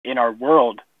in our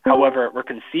world. However, we're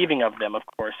conceiving of them, of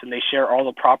course, and they share all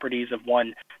the properties of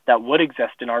one that would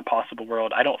exist in our possible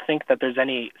world. I don't think that there's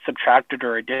any subtracted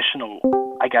or additional,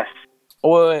 I guess.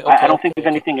 Wait, I don't think there's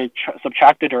anything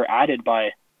subtracted or added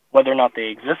by whether or not they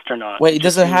exist or not. Wait, it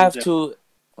doesn't have to.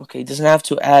 Okay, it doesn't have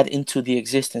to add into the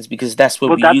existence because that's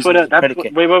what we use as a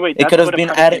predicate. Wait. It could have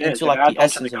been added into like the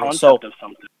essence of it. So,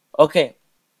 okay,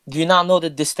 do you not know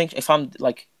the distinction?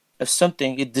 If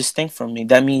something is distinct from me,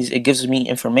 that means it gives me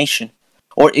information,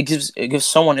 or it gives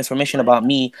someone information about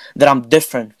me that I'm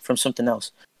different from something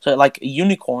else. So, like a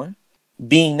unicorn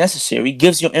being necessary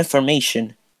gives you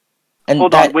information, and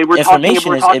hold that on, wait, we're information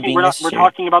talking, is it being necessary. We're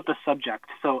talking about the subject.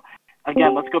 So,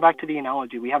 again, let's go back to the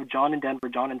analogy. We have John in Denver,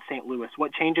 John in St. Louis.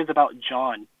 What changes about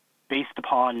John based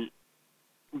upon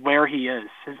where he is,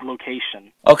 his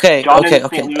location? Okay.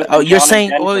 Oh, you're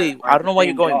saying, Denver, I don't know why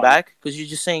you're going back, because you're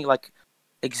just saying like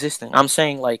existing. I'm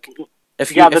saying like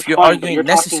if you're arguing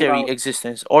necessary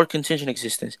existence or contingent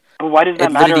existence, why does that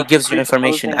it matter? Literally gives you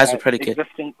information as a predicate.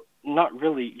 Not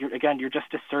really. You're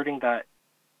just asserting that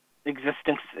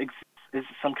existence is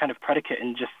some kind of predicate,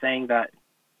 and just saying that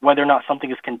whether or not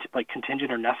something is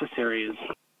contingent or necessary is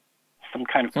some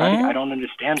kind of predicate. I don't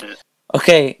understand it.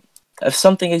 Okay, if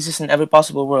something exists in every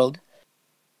possible world,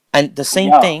 and the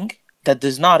same thing that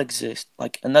does not exist,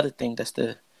 like another thing that's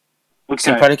the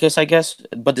same predicates, I guess,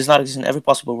 but does not exist in every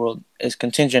possible world, is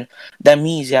contingent, that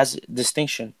means it has a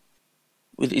distinction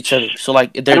with each other. So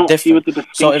like they're different.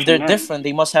 So if they're different,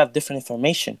 they must have different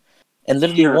information. And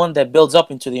literally one that builds up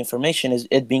into the information is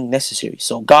it being necessary.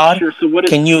 So God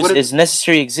can use its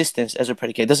necessary existence as a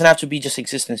predicate. It doesn't have to be just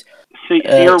existence.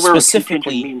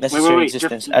 Specifically necessary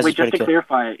existence as a predicate. Just to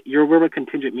clarify, you're aware what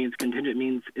contingent means. Contingent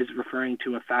means is referring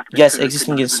to a fact that yes,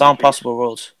 existing in some possible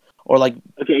worlds. Or like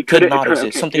it could not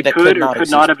exist. Something that could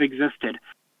not have existed.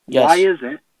 Yes. Why is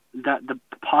it that the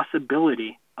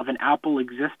possibility of an apple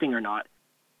existing or not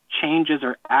changes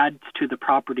or adds to the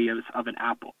property of an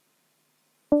apple?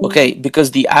 Okay,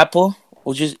 because the apple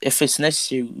will just, if it's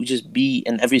necessary, will just be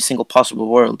in every single possible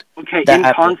world. Okay,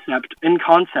 in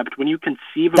concept, when you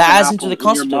conceive of that an adds apple into the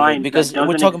concept in your mind, of it, because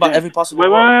we're talking about every possible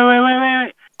world. Wait.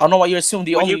 I don't know why you assume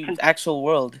the only actual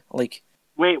world. Like,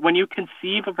 wait, when you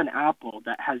conceive of an apple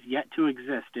that has yet to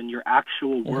exist in your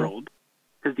actual world,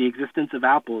 because the existence of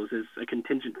apples is a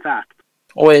contingent fact.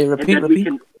 Oh wait, repeat.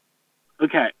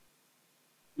 Okay.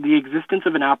 The existence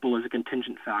of an apple is a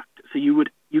contingent fact. So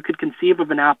you could conceive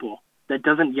of an apple that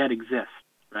doesn't yet exist,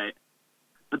 right?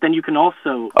 But then you can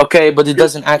also... Okay, but it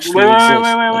doesn't actually exist.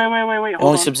 Wait. It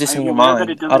only subsists in your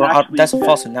mind. That's a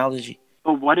false analogy.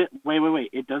 But wait.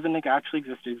 It doesn't actually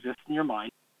exist. It exists in your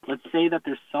mind. Let's say that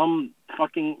there's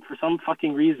for some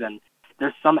fucking reason,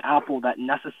 there's some apple that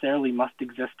necessarily must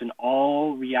exist in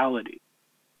all reality.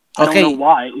 I don't know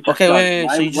why. Wait.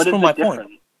 So you just proved my point.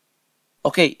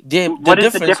 Okay, the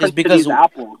difference is because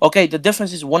the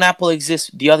difference is one apple exists,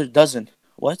 the other doesn't.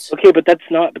 What? Okay, but that's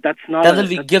not. That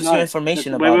literally gives you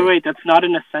information about it. Wait. That's not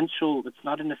an essential. That's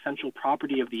not an essential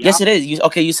property of the apple. Yes, it is.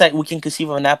 You said we can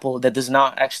conceive of an apple that does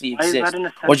not actually exist,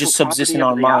 or just subsist in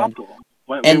our mind.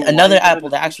 And another apple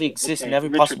that actually exists in every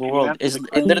possible world it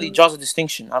literally draws a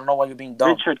distinction. I don't know why you're being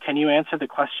dumb. Richard, can you answer the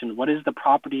question? What is the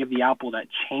property of the apple that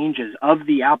changes of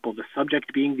the apple? The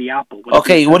subject being the apple.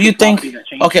 Okay, what do you think?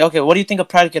 Okay, what do you think a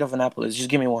predicate of an apple is? Just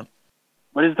give me one.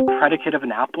 What is the predicate of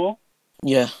an apple?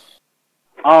 Yeah.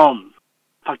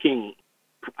 Fucking.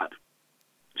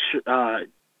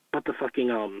 What the fucking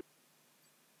How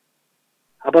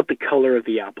about the color of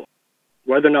the apple?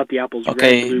 Whether or not the apple's red,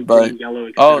 blue, green, yellow,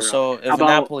 etc. So if an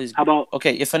apple is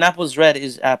if an apple is red,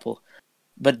 is apple,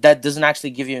 but that doesn't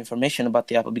actually give you information about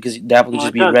the apple because the apple could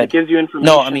just be red. It gives you information.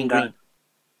 No, I mean green.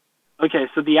 Okay,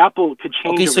 so the apple could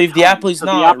change. Okay, so if the apple is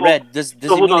not red, does it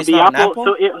mean it's not an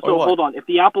apple? So hold on. If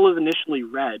the apple is initially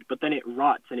red, but then it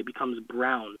rots and it becomes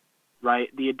brown,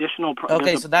 right? The additional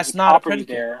so that's not a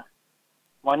predicate. There.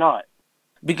 Why not?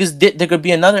 Because there could be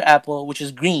another apple which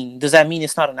is green. Does that mean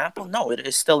it's not an apple? No, it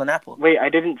is still an apple. Wait, I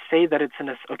didn't say that it's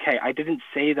I didn't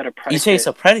say that a predicate... You say it's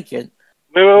a predicate.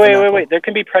 Wait. There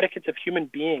can be predicates of human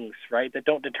beings, right? That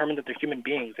don't determine that they're human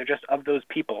beings. They're just of those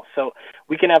people. So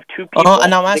we can have two people...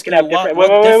 and I'm asking you what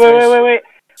Wait.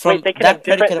 From they can that have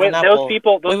different... Wait, those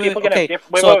people can have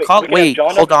different...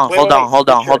 Hold on. No, hold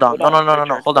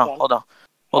on.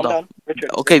 Hold on.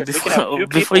 Richard, okay,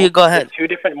 before you go ahead. Two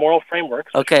different moral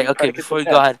frameworks. Okay, before you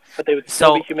go ahead.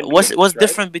 So, what's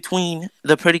different between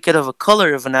the predicate of a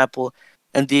color of an apple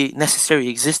and the necessary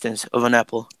existence of an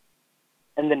apple?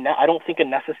 And I don't think a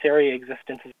necessary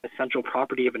existence is an essential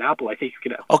property of an apple. I think you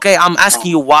could... Okay, I'm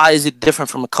asking you, why is it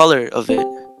different from the color of it?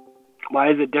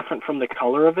 Why is it different from the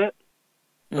color of it?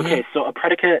 Okay, so a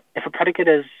predicate, if a predicate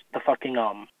is the fucking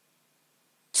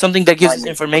something that gives us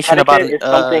information about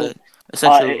an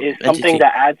essential is entity. something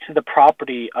that adds to the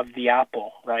property of the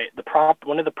apple, right?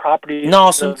 One of the properties.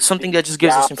 No, something that just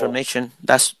gives us information.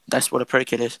 That's what a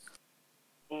predicate is.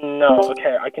 No,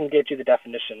 okay, I can get you the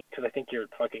definition because I think you're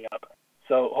fucking up.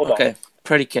 So hold on. Okay,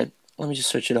 predicate. Let me just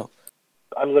search it up.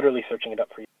 I'm literally searching it up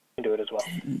for you. You can do it as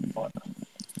well.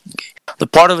 The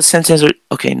part of a sentence,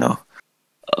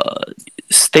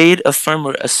 state, affirm,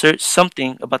 or assert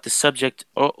something about the subject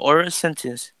or a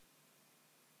sentence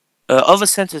of a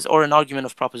sentence or an argument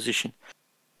of proposition.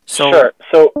 So sure.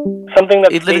 So something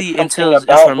that it literally entails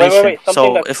about, information. Wait,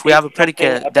 so if we have a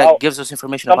predicate that gives us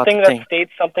information about the thing. Something that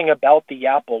states something about the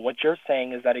apple. What you're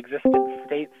saying is that existence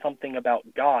states something about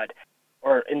God.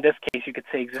 Or in this case, you could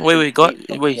say existence.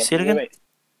 Wait, say it again.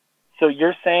 So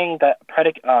you're saying that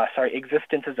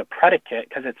existence is a predicate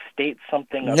because it states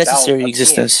something about necessary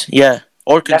existence, yeah,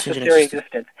 or contingent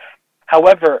existence.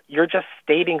 However, you're just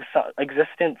stating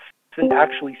existence doesn't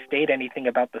actually state anything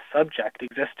about the subject.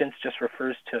 Existence just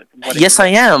refers to what. Yes, I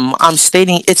am. I'm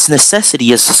stating its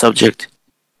necessity as a subject.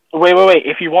 Wait.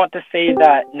 If you want to say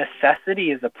that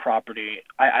necessity is a property,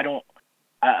 I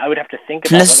would have to think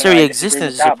about necessary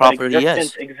existence is a property.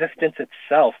 Yes. Existence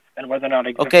itself, and whether or not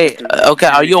existence. Okay.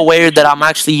 Are you aware that I'm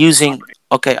actually using?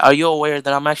 Okay. Are you aware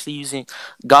that I'm actually using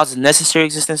God's necessary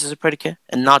existence as a predicate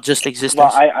and not just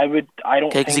existence? Well, I don't.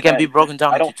 Okay, because it can be broken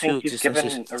down into two existences. I don't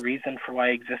think you've given a reason for why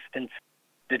existence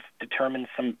determines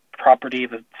some property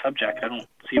of a subject. I don't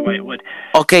see why it would.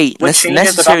 Okay,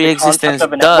 necessary existence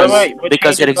does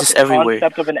because it exists everywhere. The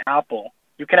concept of an apple.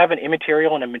 You can have an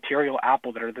immaterial and a material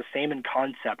apple that are the same in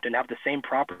concept and have the same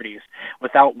properties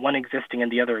without one existing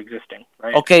and the other existing,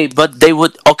 right? Okay, but they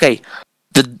would. Okay,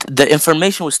 the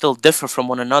information would still differ from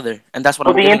one another, and that's what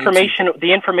I'm getting into.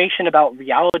 The information about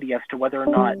reality as to whether or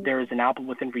not there is an apple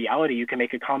within reality, you can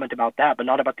make a comment about that, but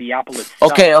not about the apple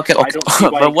itself. Okay.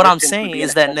 But what I'm saying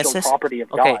is that property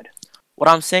of God. What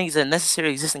I'm saying is that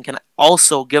necessary existence can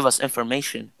also give us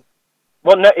information.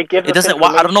 Well, no, it gives. It doesn't.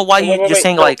 I don't know why you're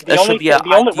saying like there should be a.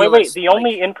 The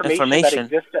only information that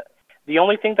exists. The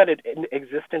only thing that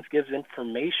existence gives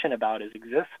information about is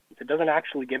existence. It doesn't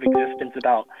actually give existence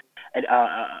about an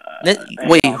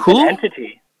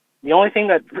entity. The only thing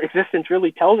that existence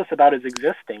really tells us about is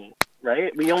existing,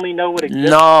 right? We only know what exists.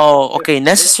 No, okay,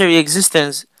 necessary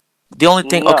existence. The only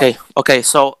thing. No. Okay.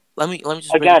 So let me just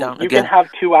break it down again. You can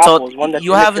have two apples. So one that's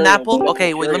you have an apple.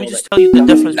 Okay, wait. Let me just tell you the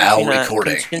difference between a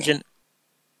contingent.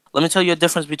 Let me tell you a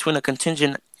difference between a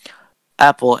contingent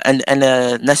apple and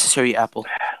a necessary apple.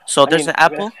 So there's an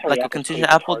apple, like a contingent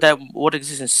apple, that would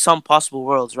exist in some possible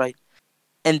worlds, right?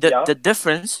 And the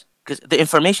difference, because the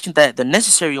information that the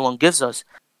necessary one gives us,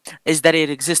 is that it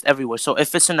exists everywhere. So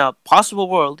if it's in a possible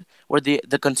world where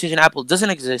the contingent apple doesn't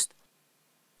exist,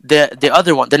 the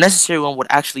other one, the necessary one, would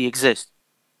actually exist.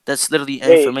 That's literally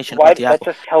information about the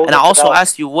apple. And I also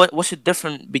asked you what's the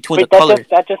difference between the color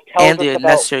and the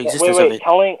necessary existence of it.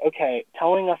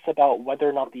 Telling us about whether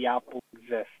or not the apple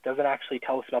exists doesn't actually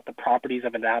tell us about the properties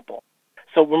of an apple.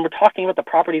 So when we're talking about the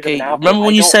properties of an apple, remember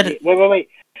when you said wait.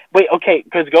 Okay,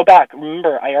 because go back.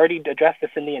 Remember, I already addressed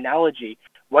this in the analogy.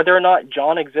 Whether or not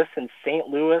John exists in St.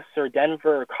 Louis or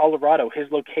Denver or Colorado, his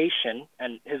location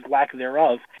and his lack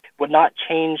thereof would not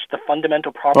change the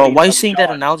fundamental properties. Bro, why are you saying that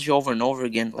analogy over and over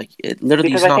again? Like, it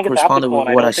literally is not corresponding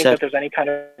with what I said. I don't think that there's any kind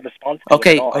of response to it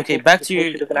at all.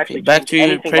 Back to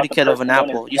your predicate of an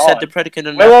apple. You said the predicate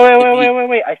of an apple.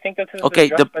 Wait. I think that's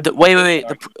wait.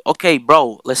 Okay,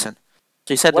 bro, listen.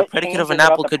 So you said the predicate of an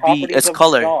apple could be its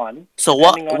color. So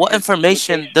what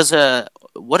information does a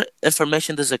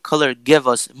color give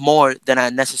us more than a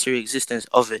necessary existence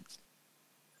of it?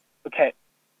 Okay.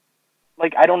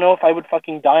 Like, I don't know if I would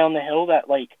fucking die on the hill that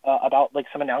about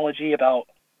some analogy about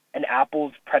an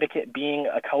apple's predicate being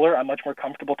a color. I'm much more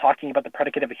comfortable talking about the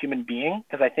predicate of a human being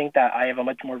because I think that I have a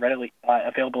much more readily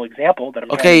available example that I'm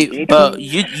but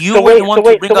you were the one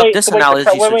to bring up this analogy,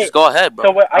 so just go ahead, bro.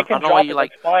 So I can drop it,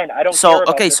 it's fine. I don't care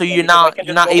about this. So you're not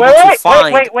able to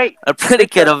find a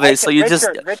predicate of it, so you're just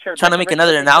trying to make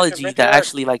another analogy that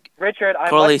actually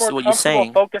correlates to what you're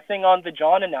saying. Focusing on the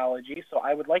John analogy, so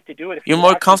I would like to do it if you're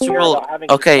more comfortable.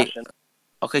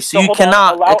 Okay, so you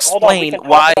cannot explain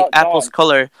why apple's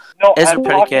color is a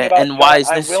predicate and why its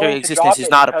necessary existence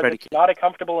is not a predicate. It's not a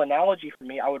comfortable analogy for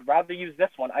me. I would rather use this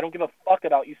one. I don't give a fuck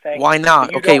about you saying. Why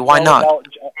not? Okay, why not?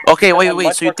 Okay,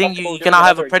 wait. So you think you cannot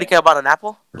have a predicate about an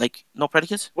apple? Like, no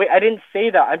predicates? Wait, I didn't say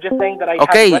that. I'm just saying that I have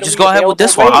Okay, readily just go ahead with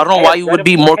this one. Wait, I don't know why you would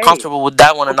be more comfortable with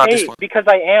that one and not this one. Because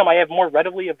I am. I have more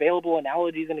readily available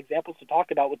analogies and examples to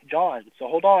talk about with John. So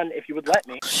hold on, if you would let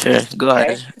me. Sure, go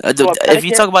ahead. So if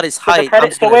you talk about his height,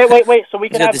 wait. So we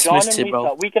can have John and Lisa.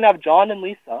 Bro. We can have John and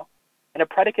Lisa, and a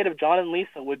predicate of John and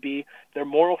Lisa would be their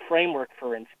moral framework,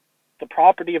 for instance. The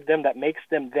property of them that makes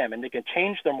them them, and they can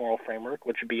change their moral framework,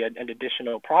 which would be an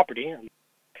additional property, and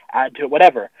add to it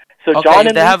whatever. So okay, John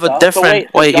if they have a different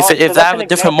if they have a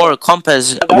different moral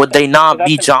compass, would they not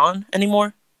be John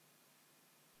anymore?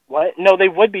 What? No, they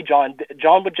would be John.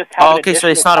 John would just have. Okay, so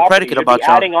it's not a predicate about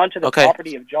John. Adding on to the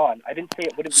property of John. I didn't say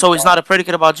it wouldn't. So it's not a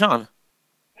predicate about John.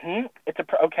 It's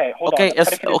a okay. Hold on.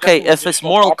 If his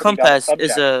moral compass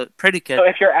is a predicate, so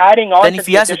if you're adding on, then if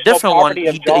he has a different one,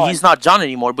 he's not John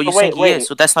anymore. But you're saying he is,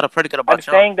 so that's not a predicate about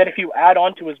John. I'm saying that if you add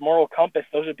on to his moral compass,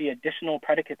 those would be additional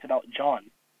predicates about John.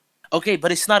 Okay,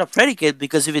 but it's not a predicate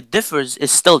because if it differs,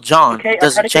 it's still John. Okay, it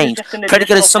doesn't change.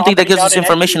 Predicate is something that gives us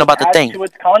information about the thing. To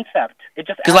its concept.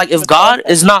 Because like if God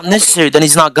is not necessary, then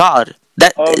he's not God.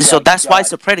 So that's why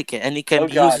it's a predicate, and it can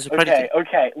be used as a predicate.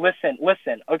 Okay.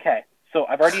 Listen. Okay. So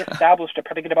I've already established a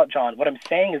predicate about John. What I'm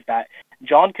saying is that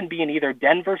John can be in either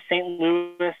Denver, St.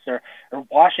 Louis, or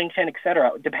Washington,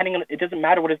 etc. Depending on, it doesn't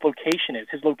matter what his location is.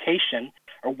 His location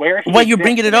or where. Why you're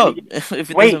bringing it up? If it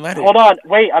doesn't matter. Hold on.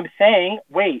 I'm saying.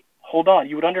 Hold on.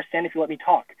 You would understand if you let me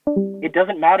talk. It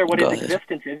doesn't matter what his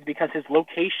existence is because his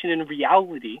location in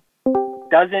reality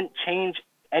doesn't change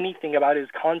anything about his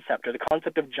concept or the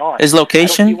concept of John. His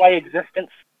location? I don't see why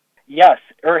existence. Yes,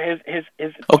 or his.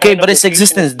 Okay, but its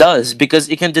existence does because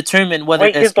it can determine whether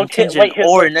it's contingent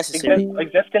or necessary.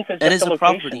 Existence is just a location,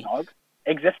 property. Dog.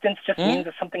 Existence just means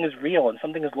that something is real and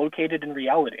something is located in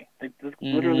reality.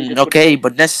 Literally. Okay,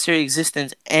 but necessary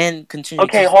existence and contingent.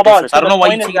 Okay, hold on. So I don't know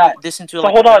why you take this into so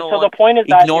hold on. So the point is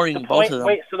that ignoring both of them.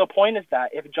 Wait. So the point is that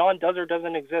if John does or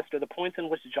doesn't exist, or the points in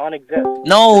which John exists.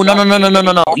 No.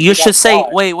 You should say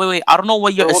wait. I don't know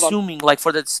what you're assuming. Like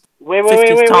for the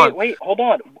 50th time. Wait. Hold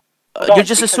on. You're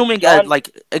just assuming like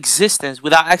existence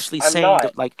without actually saying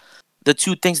the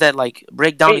two things that like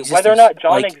break down existence. Whether or not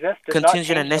John exists does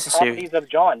contingent not and necessary. The properties of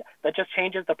John. That just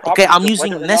changes the properties. Okay, I'm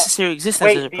using necessary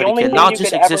existence as a predicate, not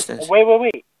just existence.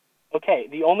 Wait. Okay,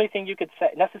 the only thing you could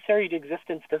say, necessary to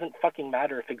existence doesn't fucking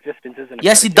matter if existence isn't.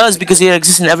 Yes, it does because it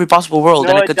exists in every possible world,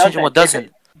 and a contingent one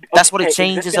doesn't. That's what it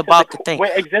changes about the thing.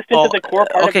 Wait, existence is the core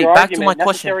part of your back argument. to my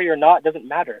question. Necessary or not doesn't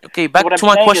matter. Okay, back to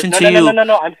my question to you.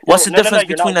 What's the difference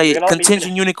between a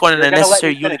contingent unicorn and a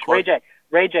necessary unicorn?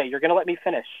 Ray J, you're gonna let me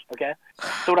finish, okay?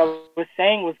 So what I was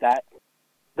saying was that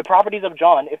the properties of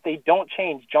John, if they don't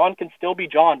change, John can still be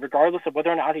John, regardless of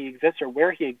whether or not he exists or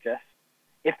where he exists.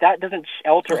 If that doesn't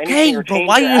alter anything or change, but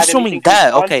why are you assuming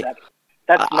that? Okay,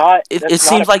 that's not. It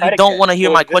seems like you don't want to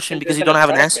hear my question because you don't have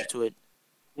an answer to it.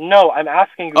 No, I'm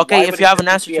asking you. Okay, if you have an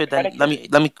answer to it, then let me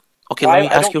ask you a question. I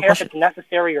don't care if it's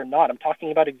necessary or not. I'm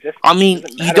talking about existence. I mean,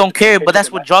 you don't care, but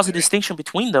that's what draws a distinction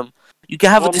between them. You can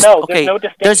have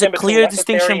there's a clear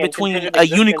distinction between a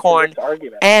unicorn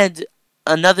and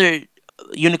another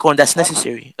unicorn that's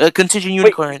necessary. A contingent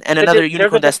unicorn and another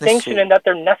unicorn that's necessary. There's a distinction in that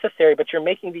they're necessary, but you're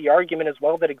making the argument as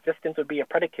well that existence would be a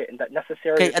predicate and that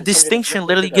necessary. Okay, a distinction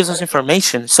literally gives us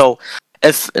information. So,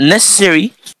 if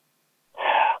necessary,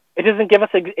 it doesn't give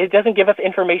us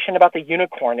information about the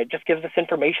unicorn. It just gives us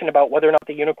information about whether or not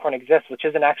the unicorn exists, which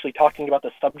isn't actually talking about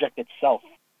the subject itself.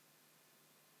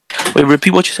 Wait,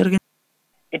 repeat what you said again.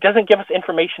 It doesn't give us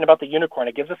information about the unicorn.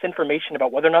 It gives us information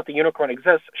about whether or not the unicorn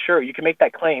exists. Sure, you can make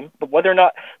that claim, but whether or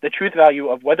not the truth value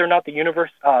of whether or not the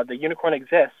unicorn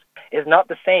exists is not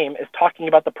the same as talking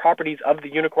about the properties of the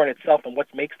unicorn itself and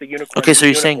what makes the unicorn. Okay, so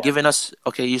you're saying giving us.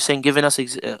 Okay, you're saying giving us.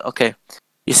 Okay.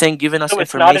 You're saying giving us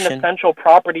information. It's not an essential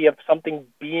property of something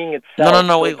being itself.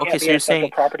 No. Wait. Okay, so you're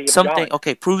saying something.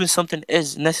 Okay, proving something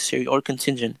is necessary or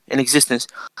contingent in existence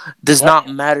does not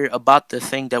matter about the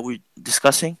thing that we're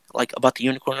discussing, like about the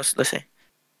unicorn. Let's say.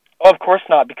 Oh, of course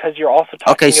not, because you're also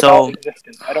talking about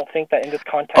existence. I don't think that in this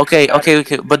context. Okay.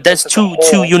 But there's two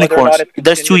unicorns.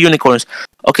 There's two unicorns.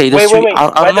 Okay, there's two.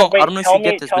 I don't know if you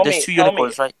get this, but there's two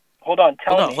unicorns, right? Hold on.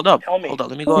 Hold up.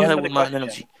 Let me go ahead with my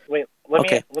analogy. Wait.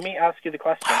 Let me ask you the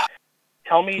question.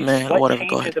 Tell me what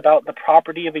changes about the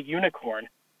property of a unicorn,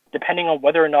 depending on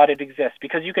whether or not it exists.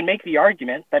 Because you can make the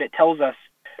argument that it tells us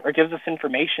or gives us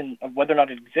information of whether or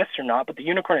not it exists or not, but the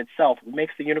unicorn itself, what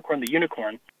makes the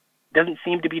unicorn, doesn't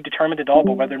seem to be determined at all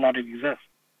by whether or not it exists.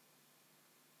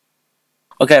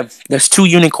 Okay, there's two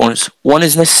unicorns. One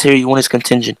is necessary, one is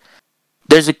contingent.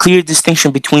 There's a clear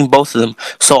distinction between both of them.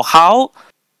 So how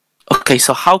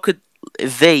could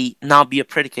they not be a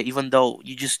predicate, even though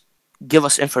you just give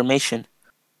us information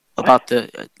about the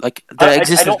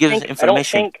existence gives us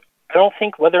information? I don't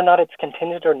think whether or not it's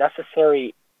contingent or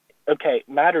necessary,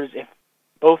 matters if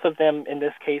both of them in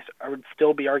this case would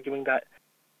still be arguing that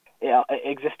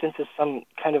existence is some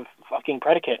kind of fucking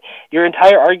predicate. Your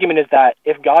entire argument is that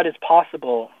if God is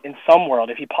possible in some world,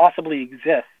 if he possibly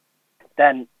exists,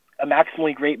 then a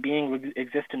maximally great being would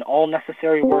exist in all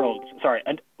necessary worlds.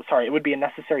 It would be a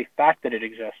necessary fact that it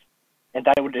exists, and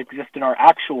that it would exist in our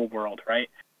actual world, right?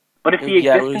 But if the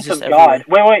existence of God,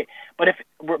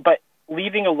 but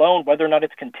leaving alone whether or not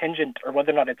it's contingent or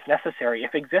whether or not it's necessary,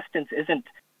 if existence isn't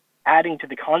adding to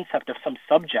the concept of some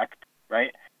subject,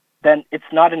 right, then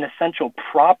it's not an essential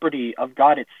property of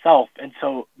God itself, and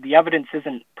so the evidence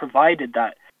isn't provided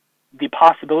that the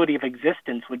possibility of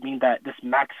existence would mean that this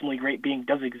maximally great being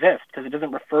does exist, because it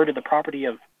doesn't refer to the property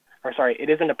of, it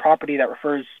isn't a property that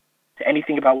refers to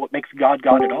anything about what makes God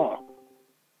God at all.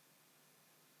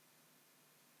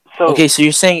 So, so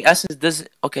you're saying essence doesn't.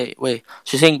 Okay, wait.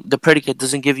 So you're saying the predicate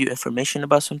doesn't give you information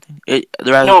about something?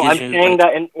 No, I'm saying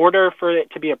that in order for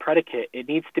it to be a predicate, it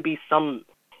needs to be some.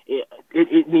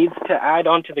 It needs to add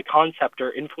on to the concept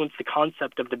or influence the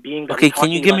concept of the being that it's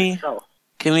talking about itself.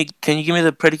 Can you give me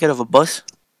the predicate of a bus?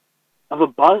 Of a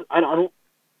bus? I don't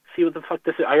see what the fuck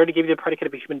this is. I already gave you the predicate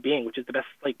of a human being, which is the best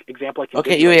example I can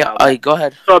give you. Okay, go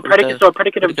ahead. So a predicate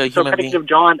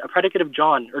of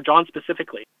John, or John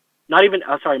specifically. Not even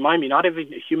not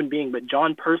even a human being, but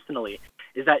John personally,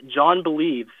 is that John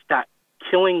believes that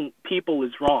killing people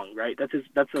is wrong, right?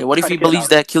 What if he believes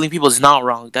that killing people is not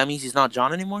wrong? That means he's not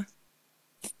John anymore?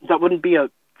 That wouldn't be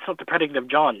it's not the predicate of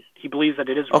John. He believes that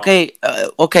it is wrong. Okay,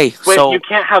 Wait, so you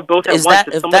can't have both at once.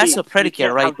 If that's a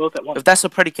predicate, right? If that's a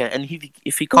predicate, and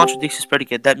if he contradicts his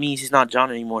predicate, that means he's not John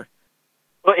anymore.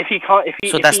 Well,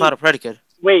 that's not a predicate.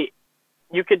 Wait,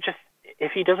 you could just,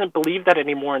 if he doesn't believe that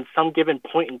anymore in some given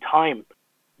point in time,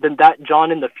 then that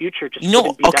John in the future just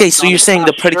so you're saying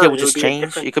the predicate would just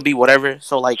change? It could be whatever.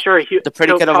 So the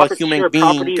predicate of a human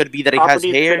being could be that it has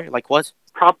hair. Like what?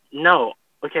 No.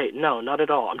 Okay, no, not at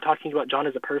all. I'm talking about John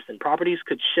as a person. Properties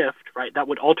could shift, right? That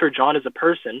would alter John as a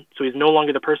person, so he's no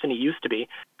longer the person he used to be.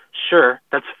 Sure,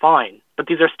 that's fine. But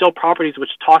these are still properties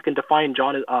which talk and define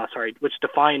John as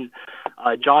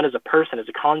John as a person, as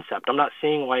a concept. I'm not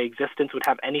seeing why existence would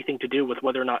have anything to do with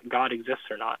whether or not God exists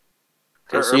or not.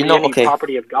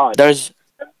 Property of God. There's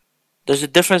a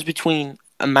difference between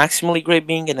a maximally great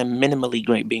being and a minimally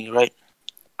great being, right?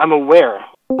 I'm aware.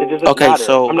 It doesn't matter.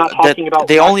 So I'm not talking about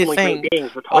the only thing.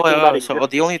 Beings. We're talking about so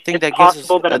the only thing that gives us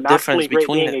a difference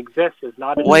between it.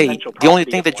 The only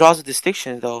thing that draws a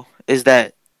distinction though is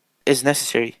that it's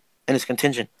necessary and it's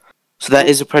contingent. So that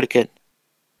is a predicate.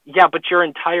 Yeah, but your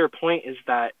entire point is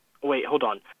that. Wait, hold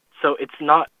on. So it's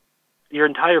not. Your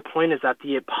entire point is that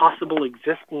the possible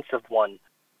existence of one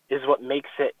is what makes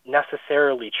it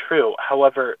necessarily true.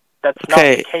 However, that's not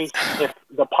the case if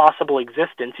the possible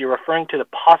existence, you're referring to the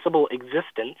possible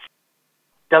existence,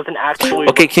 doesn't actually...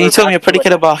 Okay, can you tell me a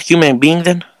predicate about human being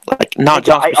then? Like, not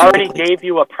John specifically. I already gave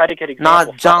you a predicate example.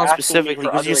 Not John specifically,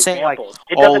 because you're saying, like,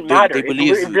 it doesn't matter. They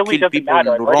believe it really doesn't people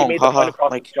matter. wrong, haha.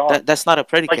 Like, that's not a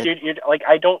predicate. Like,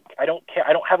 I don't care.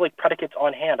 I don't have, like, predicates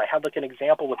on hand. I have, like, an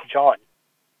example with John.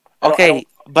 Okay,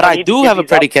 but I do have a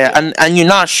predicate, and you're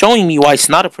not showing me why it's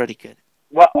not a predicate.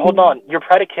 Well, hold on. Your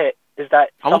predicate is that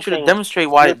I want you to demonstrate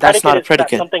why that's not a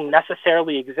predicate. That something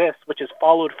necessarily exists, which is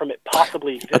followed from it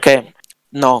possibly existing. Okay,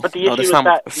 no, but the issue that's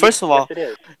not. First of all,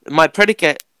 my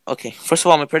predicate. Okay, first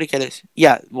of all, my predicate is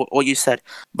what you said,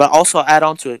 but also add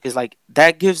on to it because like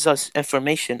that gives us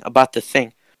information about the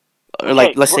thing, or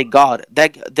like let's say God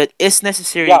that its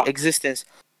necessary existence.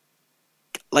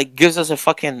 Like gives us a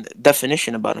fucking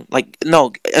definition about him,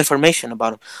 information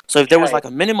about him. So if there was like a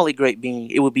minimally great being,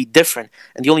 it would be different,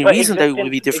 and the only reason that it would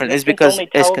be different is because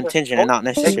it's contingent and not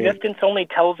necessary. Existence only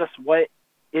tells us what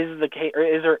is the case, or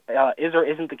is or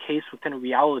isn't the case within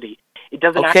reality. It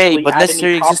doesn't actually but add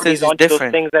necessary any existence is different.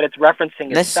 Those things that it's referencing.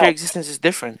 Necessary existence is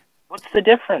different. What's the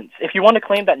difference? If you want to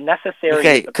claim that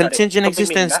necessary, contingent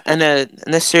existence and a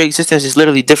necessary existence is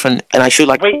literally different, and I should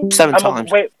 7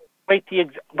 times.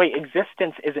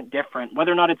 Existence isn't different.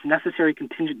 Whether or not it's necessary,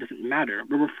 contingent doesn't matter.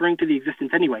 We're referring to the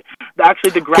existence anyway.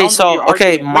 Actually, the grounds of your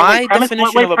argument... my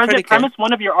definition of a predicate... Premise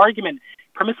one of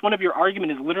your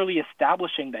argument is literally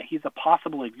establishing that he's a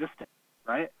possible existence,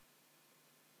 right?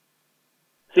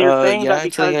 So you're saying that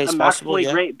because a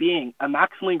maximally great being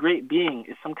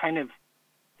is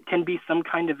can be some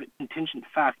kind of contingent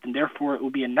fact, and therefore it will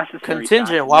be a necessary contingent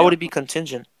fact. Why would it be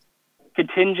contingent?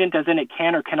 Contingent as in it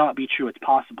can or cannot be true. It's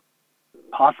possible.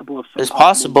 Possible of some. It's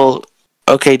possible.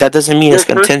 Okay, that doesn't mean it's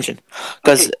contingent.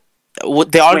 Because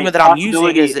the argument that I'm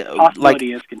using is like,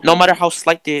 is no matter how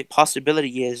slight the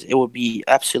possibility is, it would be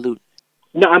absolute.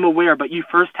 No, I'm aware, but you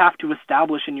first have to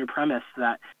establish in your premise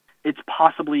that it's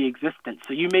possibly existent.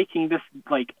 So you making this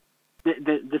like this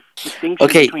distinction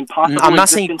between possible I'm not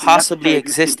existence saying possibly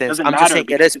existence. I'm just saying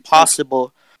it is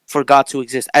possible for God to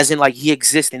exist, as in like He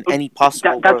exists in any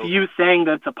possible that's world. you saying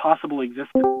that's a possible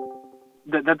existence.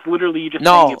 That's literally you just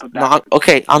saying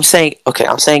it.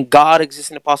 I'm saying God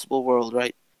exists in a possible world,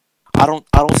 right? I don't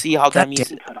see how that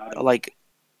means like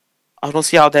I don't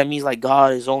see how that means like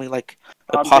God is only like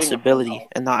a possibility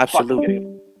and not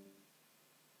absolute.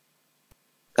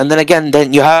 And then again,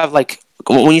 then you have like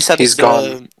when you said he's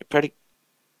gone.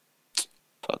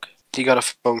 Fuck. He got a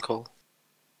phone call.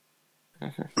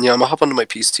 Mm-hmm. Yeah, I'm gonna hop onto my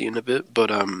PC in a bit, but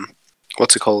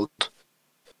what's it called?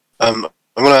 I'm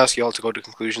gonna ask y'all to go to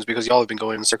conclusions because y'all have been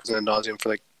going in circles and ad nauseum for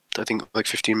like I think like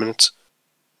 15 minutes.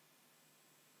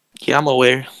 Yeah, I'm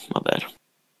aware. My bad.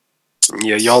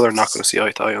 Yeah, y'all are not gonna see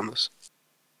eye to eye on this.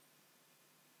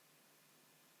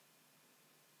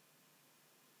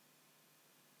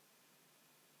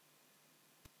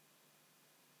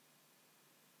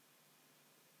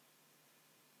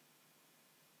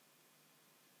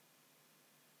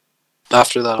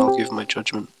 After that, I'll give my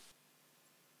judgment.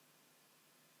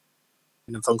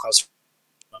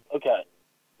 Okay.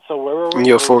 So where were we?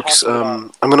 Yo, folks,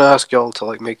 I'm gonna ask y'all to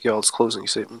like make y'all's closing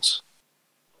statements.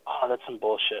 Oh, that's some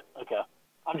bullshit. Okay.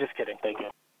 I'm just kidding. Thank you.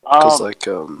 Because like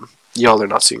y'all are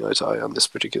not seeing eye to eye on this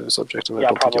particular subject, and I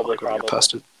don't think y'all are gonna get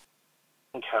past it.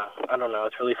 Okay. I don't know.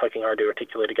 It's really fucking hard to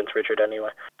articulate against Richard anyway.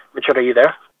 Richard, are you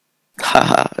there?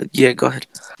 Haha. Yeah, go ahead.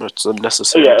 It's a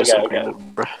necessary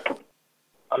disagreement, bruh.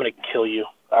 I'm gonna kill you.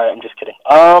 Alright, I'm just kidding.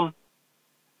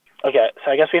 Okay,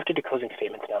 so I guess we have to do closing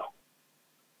statements now.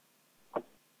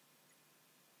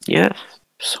 Yeah.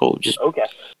 So just okay.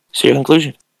 So your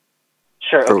conclusion.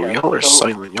 Sure. Bro, y'all are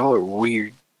silent. Y'all are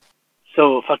weird.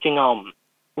 So fucking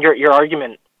your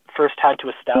argument first had to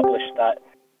establish that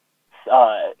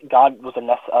God was a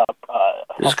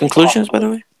There's conclusions, by the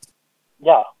way.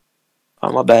 Yeah.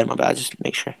 Oh, my bad. Just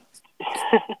make sure.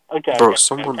 Okay. Bro,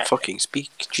 someone fucking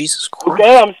speak. Jesus Christ.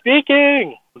 Okay, I'm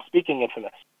speaking,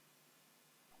 Infamous.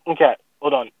 Okay,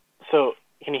 hold on. So,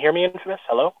 can you hear me, Infamous?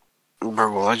 Hello?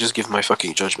 Bro, well, I just give my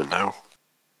fucking judgment now.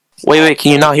 Wait,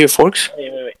 can you not hear Forks?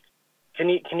 Wait. Can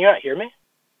you not hear me?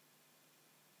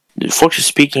 Dude, Forks is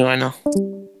speaking right now.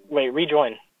 Wait,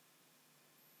 rejoin.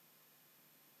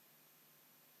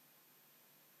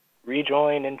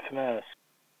 Rejoin, Infamous.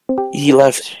 He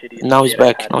left. Now he's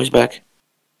back. Okay,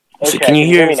 So can you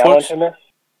hear me now, Forks? Infamous?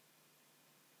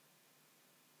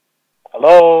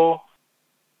 Hello?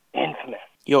 Infamous.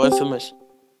 Yo, Infamous.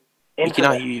 We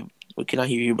cannot hear you. We cannot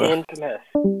hear you, bro. Infamous.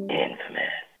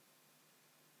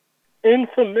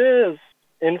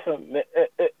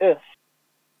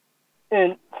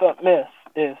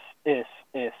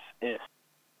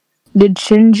 Did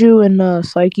Shinju and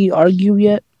Psyche argue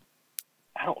yet?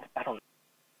 I don't.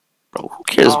 Bro, who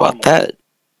cares about that?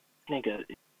 Nigga,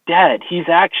 dead. He's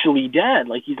actually dead.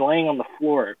 Like, he's laying on the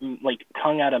floor, like,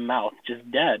 tongue out of mouth, just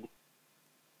dead.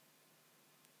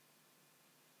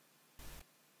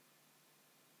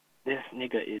 This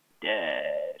nigga is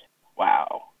dead.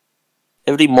 Wow.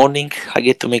 Every morning, I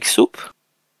get to make soup.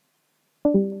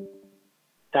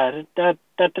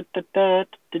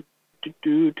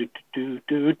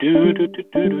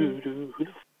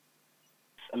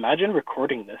 Imagine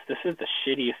recording this. This is the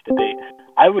shittiest debate.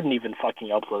 I wouldn't even fucking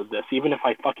upload this, even if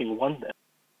I fucking won this.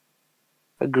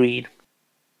 Agreed.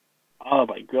 Oh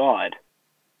my god.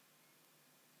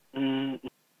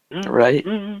 Right?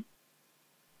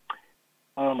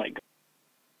 Oh my god.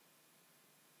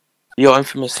 Yo,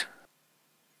 Infamous.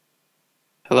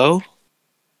 Hello?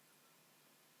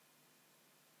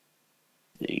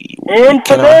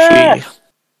 Infamous!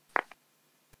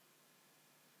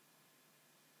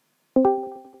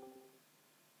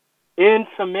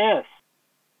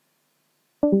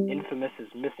 Infamous is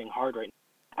missing hard right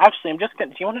now. Actually, do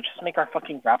you want to just make our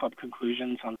fucking wrap-up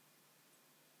conclusions on...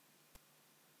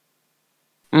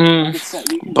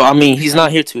 But I mean, he's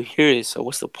not here to hear it, so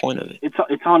what's the point of it?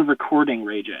 It's on recording,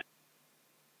 Ray J.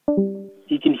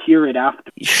 He can hear it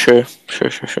after. Sure.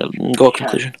 Go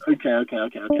conclusion. Okay.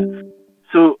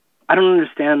 So, I don't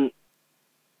understand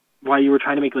why you were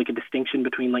trying to make like a distinction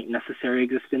between like necessary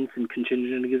existence and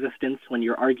contingent existence when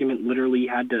your argument literally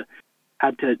had to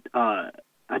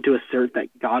assert that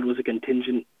God was a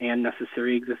contingent and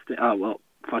necessary existence.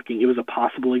 It was a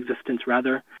possible existence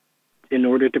rather, in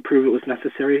order to prove it was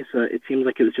necessary. So it seems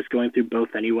like it was just going through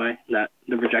both anyway. That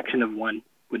the rejection of one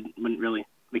wouldn't really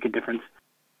make a difference.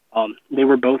 They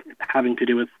were both having to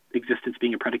do with existence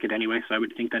being a predicate anyway, so I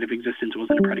would think that if existence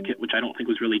wasn't a predicate, which I don't think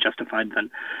was really justified, then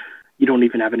you don't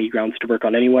even have any grounds to work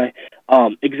on anyway.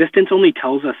 Existence only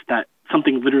tells us that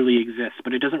something literally exists,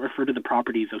 but it doesn't refer to the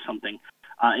properties of something.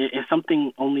 If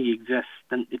something only exists,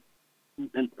 then it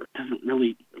doesn't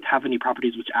really have any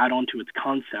properties which add on to its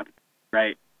concept,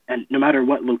 right? And no matter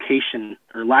what location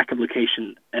or lack of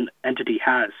location an entity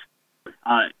has,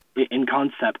 in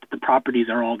concept, the properties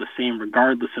are all the same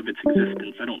regardless of its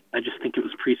existence. I just think it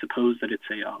was presupposed that it's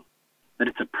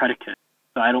a predicate.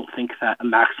 So I don't think that a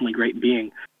maximally great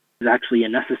being is actually a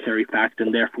necessary fact,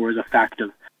 and therefore is a fact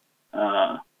of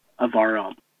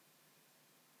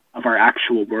our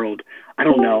actual world. I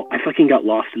don't know. I fucking got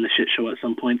lost in the shit show at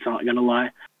some point, so I'm not gonna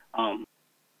lie.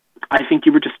 I think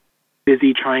you were just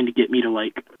busy trying to get me to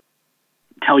like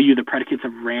tell you the predicates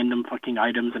of random fucking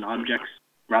items and objects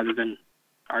rather than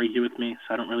argue with me.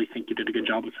 So I don't really think you did a good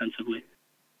job offensively.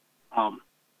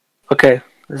 Okay,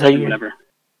 is that you? Whatever.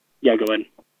 Yeah, go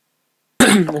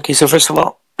ahead. Okay, so first of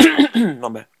all, my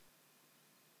bad.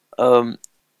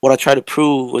 What I tried to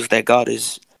prove was that God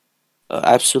is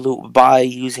absolute by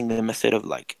using the method of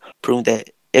like proving that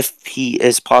if he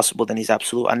is possible, then he's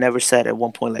absolute. I never said at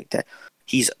one point like that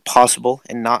he's possible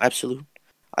and not absolute.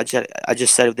 I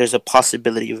just said if there's a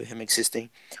possibility of him existing,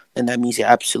 then that means he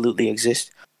absolutely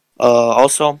exists.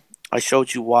 Also, I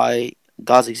showed you why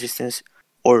God's existence,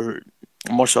 or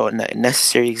more so a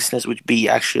necessary existence, would be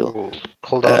actual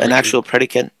an actual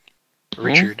predicate.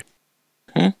 Richard.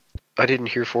 Hmm? I didn't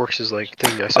hear Forks' like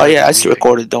thing. Oh yeah, it's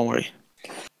recorded. Don't worry.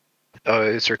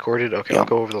 It's recorded. Okay, yeah. I'll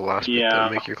go over the last bit.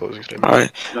 Then make your closing statement. All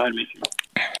right. Go ahead, make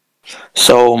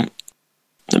So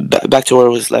back to where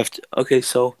it was left. Okay,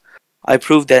 so I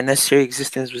proved that necessary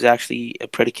existence was actually a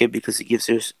predicate because it gives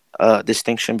us a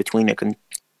distinction between a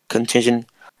contingent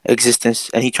existence,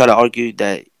 and he tried to argue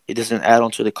that it doesn't add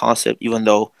on to the concept, even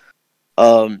though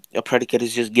a predicate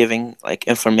is just giving like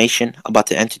information about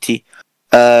the entity.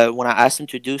 When I asked him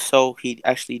to do so, he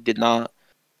actually did not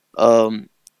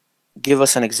give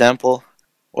us an example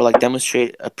or like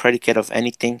demonstrate a predicate of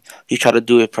anything. He tried to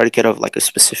do a predicate of like a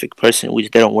specific person,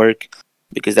 which didn't work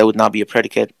because that would not be a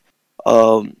predicate.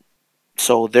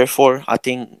 So therefore, I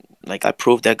think like I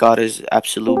proved that God is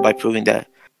absolute by proving that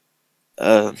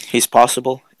he's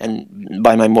possible, and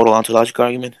by my modal ontological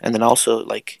argument, and then also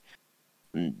like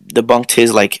debunked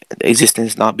his like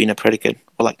existence not being a predicate,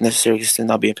 or like necessary existence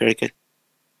not being a predicate.